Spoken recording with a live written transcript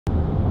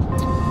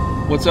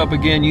What's up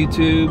again,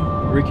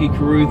 YouTube? Ricky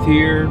Carruth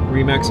here,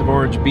 Remax of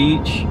Orange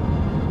Beach.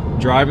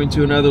 Driving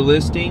to another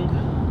listing.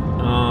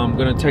 I'm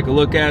gonna take a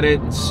look at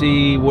it and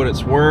see what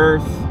it's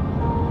worth.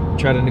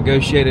 Try to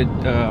negotiate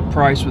a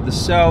price with the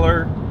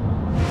seller.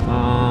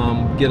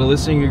 Get a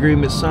listing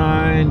agreement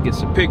signed, get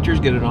some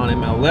pictures, get it on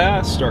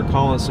MLS, start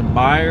calling some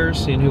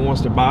buyers, seeing who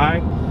wants to buy.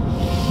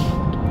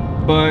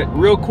 But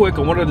real quick,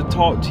 I wanted to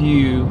talk to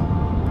you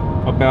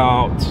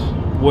about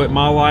what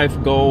my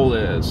life goal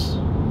is.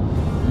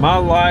 My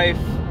life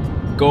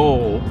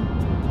goal,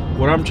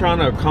 what I'm trying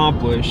to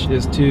accomplish,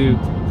 is to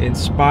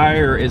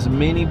inspire as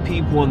many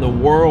people in the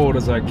world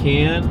as I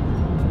can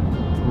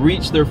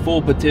reach their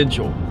full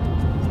potential.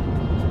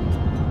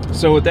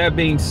 So with that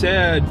being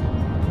said,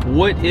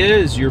 what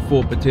is your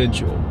full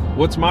potential?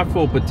 What's my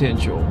full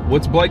potential?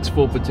 What's Blake's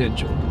full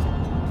potential?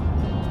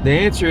 The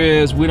answer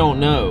is we don't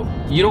know.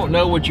 You don't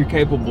know what you're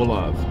capable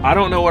of. I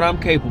don't know what I'm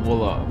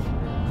capable of.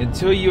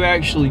 Until you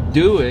actually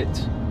do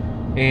it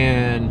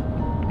and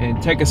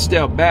take a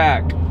step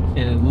back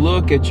and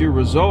look at your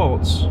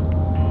results,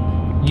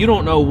 you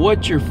don't know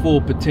what your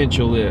full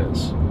potential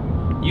is.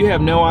 You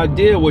have no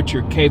idea what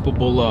you're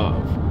capable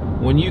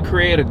of. When you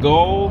create a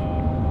goal,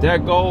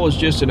 that goal is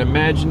just an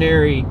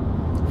imaginary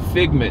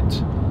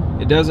figment.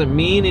 It doesn't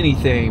mean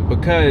anything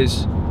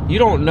because you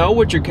don't know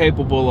what you're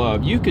capable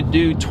of. You could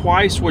do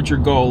twice what your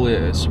goal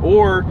is,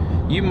 or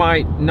you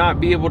might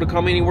not be able to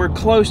come anywhere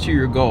close to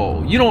your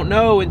goal. You don't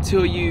know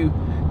until you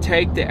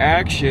take the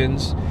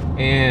actions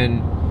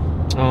and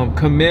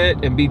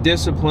commit and be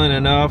disciplined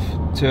enough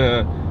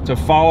to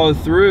follow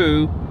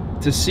through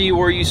to see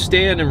where you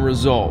stand in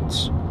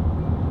results.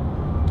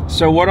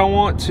 So what I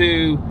want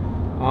to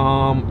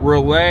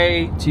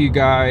relay to you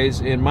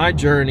guys in my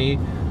journey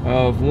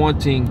of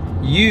wanting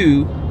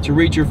you to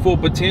reach your full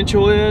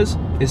potential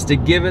is to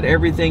give it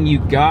everything you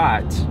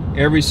got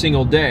every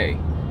single day.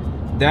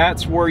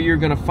 That's where you're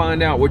going to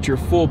find out what your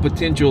full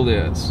potential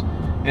is.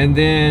 And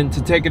then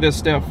to take it a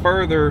step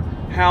further,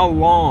 how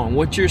long?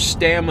 What's your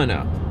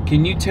stamina?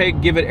 Can you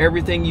give it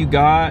everything you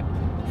got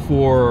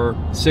for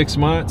 6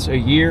 months, a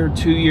year,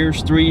 2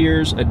 years, 3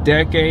 years, a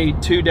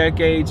decade, 2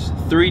 decades,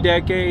 3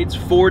 decades,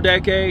 4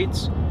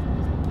 decades?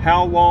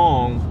 How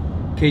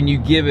long can you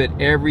give it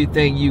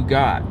everything you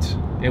got?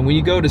 And when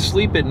you go to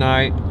sleep at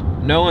night,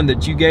 knowing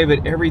that you gave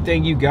it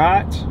everything you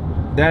got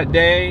that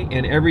day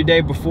and every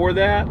day before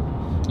that,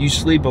 you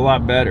sleep a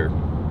lot better.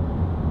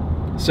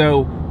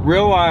 So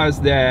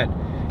realize that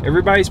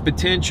everybody's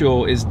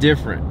potential is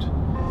different.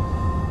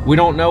 We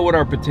don't know what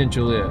our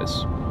potential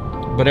is,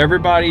 but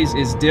everybody's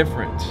is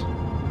different.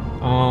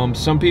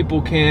 Some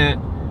people can't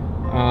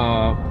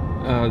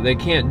they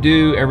can't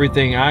do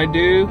everything I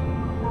do.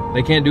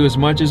 They can't do as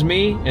much as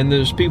me, and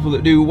there's people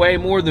that do way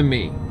more than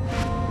me,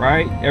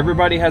 right?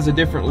 Everybody has a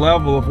different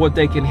level of what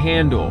they can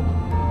handle,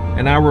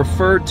 and I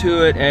refer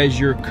to it as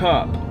your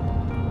cup.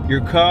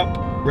 Your cup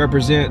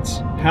represents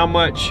how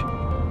much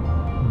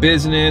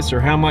business or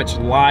how much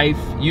life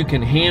you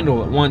can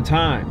handle at one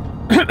time.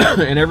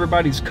 And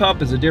everybody's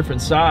cup is a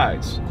different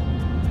size.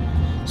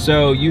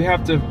 So you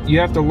have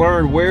to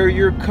learn where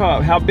your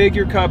cup, how big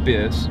your cup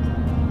is.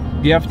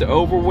 You have to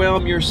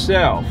overwhelm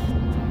yourself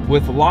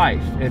with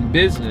life and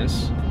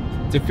business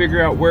to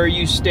figure out where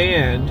you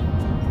stand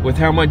with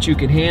how much you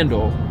can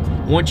handle.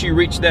 Once you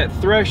reach that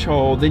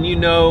threshold, then you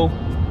know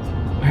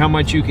how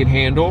much you can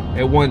handle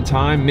at one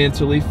time,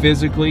 mentally,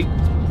 physically.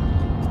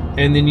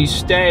 And then you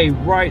stay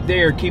right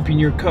there, keeping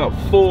your cup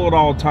full at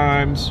all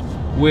times,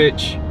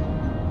 which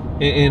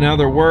in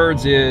other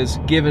words is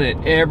giving it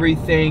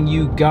everything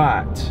you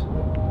got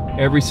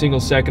every single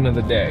second of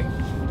the day.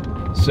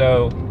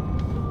 So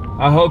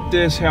I hope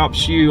this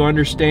helps you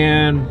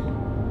understand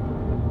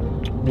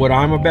what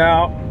I'm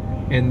about,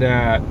 and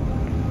that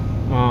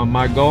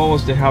my goal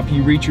is to help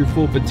you reach your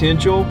full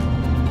potential.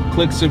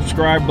 Click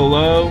subscribe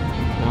below.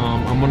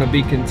 I'm going to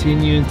be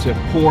continuing to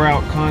pour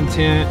out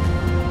content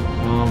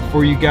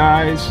for you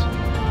guys,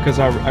 because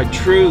I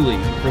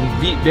truly, from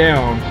deep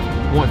down,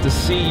 want to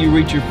see you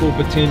reach your full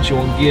potential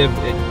and give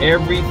it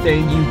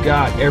everything you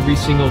got every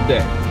single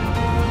day.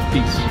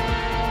 Peace.